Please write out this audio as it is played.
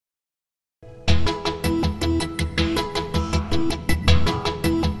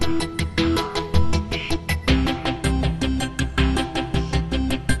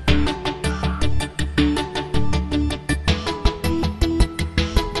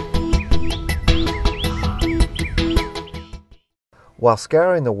While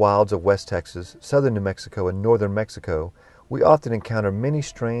scouring the wilds of West Texas, southern New Mexico, and northern Mexico, we often encounter many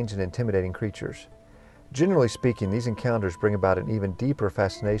strange and intimidating creatures. Generally speaking, these encounters bring about an even deeper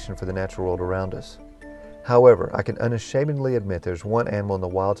fascination for the natural world around us. However, I can unashamedly admit there's one animal in the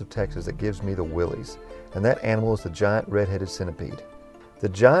wilds of Texas that gives me the willies, and that animal is the giant red-headed centipede. The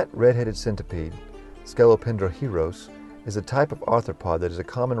giant red-headed centipede, Scelopendroheiros, is a type of arthropod that is a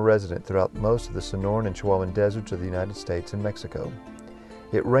common resident throughout most of the Sonoran and Chihuahuan deserts of the United States and Mexico.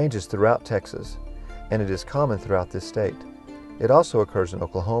 It ranges throughout Texas, and it is common throughout this state. It also occurs in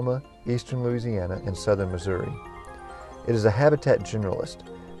Oklahoma, eastern Louisiana, and southern Missouri. It is a habitat generalist,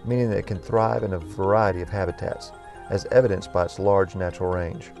 meaning that it can thrive in a variety of habitats, as evidenced by its large natural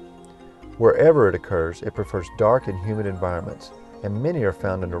range. Wherever it occurs, it prefers dark and humid environments, and many are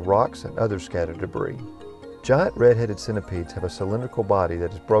found under rocks and other scattered debris. Giant red-headed centipedes have a cylindrical body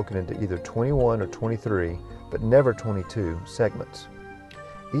that is broken into either 21 or 23, but never 22, segments.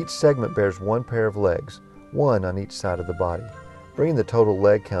 Each segment bears one pair of legs, one on each side of the body, bringing the total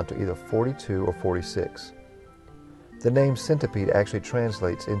leg count to either 42 or 46. The name centipede actually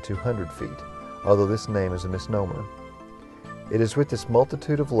translates into 100 feet, although this name is a misnomer. It is with this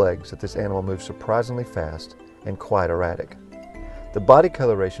multitude of legs that this animal moves surprisingly fast and quite erratic. The body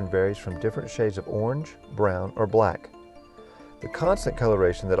coloration varies from different shades of orange, brown, or black. The constant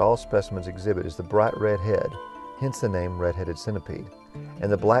coloration that all specimens exhibit is the bright red head, hence the name red-headed centipede, and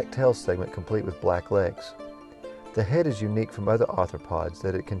the black tail segment complete with black legs. The head is unique from other arthropods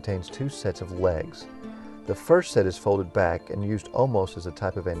that it contains two sets of legs. The first set is folded back and used almost as a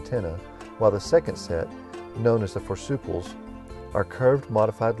type of antenna, while the second set, known as the forsupals, are curved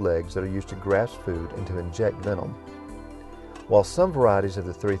modified legs that are used to grasp food and to inject venom. While some varieties of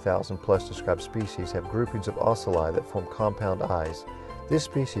the 3,000 plus described species have groupings of ocelli that form compound eyes, this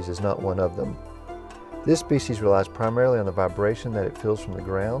species is not one of them. This species relies primarily on the vibration that it feels from the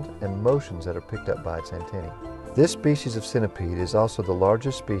ground and motions that are picked up by its antennae. This species of centipede is also the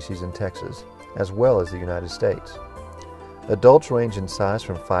largest species in Texas, as well as the United States. Adults range in size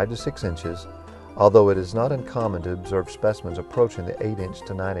from 5 to 6 inches, although it is not uncommon to observe specimens approaching the 8-inch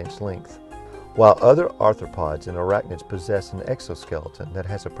to 9-inch length. While other arthropods and arachnids possess an exoskeleton that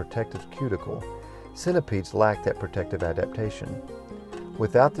has a protective cuticle, centipedes lack that protective adaptation.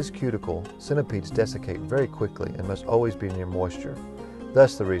 Without this cuticle, centipedes desiccate very quickly and must always be near moisture,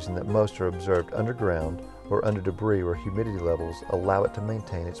 thus the reason that most are observed underground or under debris where humidity levels allow it to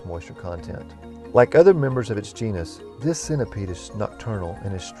maintain its moisture content. Like other members of its genus, this centipede is nocturnal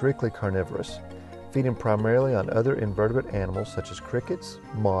and is strictly carnivorous, feeding primarily on other invertebrate animals such as crickets,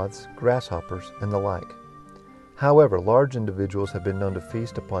 moths, grasshoppers, and the like. However, large individuals have been known to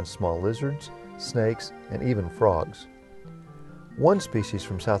feast upon small lizards, snakes, and even frogs. One species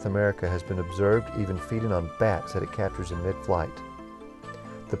from South America has been observed even feeding on bats that it captures in mid-flight.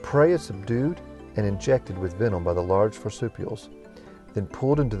 The prey is subdued and injected with venom by the large forsupials, then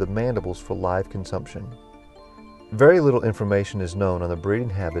pulled into the mandibles for live consumption. Very little information is known on the breeding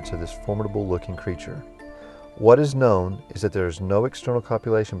habits of this formidable-looking creature. What is known is that there is no external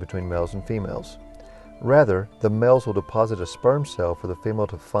copulation between males and females. Rather, the males will deposit a sperm cell for the female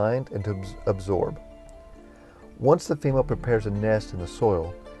to find and to absorb. Once the female prepares a nest in the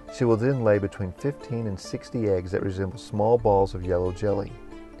soil, she will then lay between 15 and 60 eggs that resemble small balls of yellow jelly.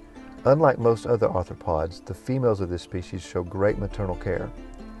 Unlike most other arthropods, the females of this species show great maternal care.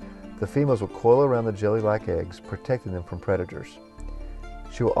 The females will coil around the jelly-like eggs, protecting them from predators.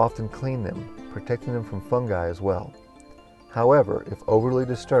 She will often clean them, protecting them from fungi as well. However, if overly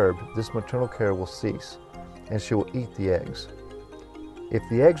disturbed, this maternal care will cease, and she will eat the eggs. If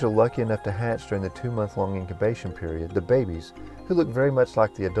the eggs are lucky enough to hatch during the 2-month-long incubation period, the babies, who look very much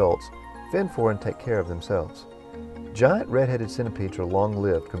like the adults, fend for and take care of themselves. Giant red-headed centipedes are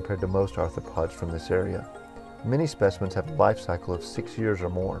long-lived compared to most arthropods from this area. Many specimens have a life cycle of 6 years or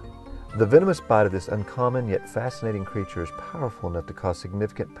more. The venomous bite of this uncommon yet fascinating creature is powerful enough to cause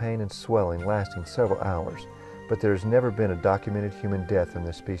significant pain and swelling lasting several hours, but there has never been a documented human death from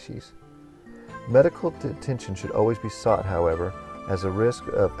this species. Medical attention should always be sought, however, as the risk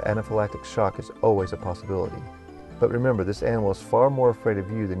of anaphylactic shock is always a possibility. But remember, this animal is far more afraid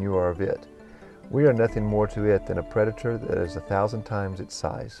of you than you are of it. We are nothing more to it than a predator that is 1,000 times its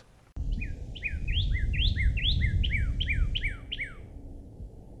size.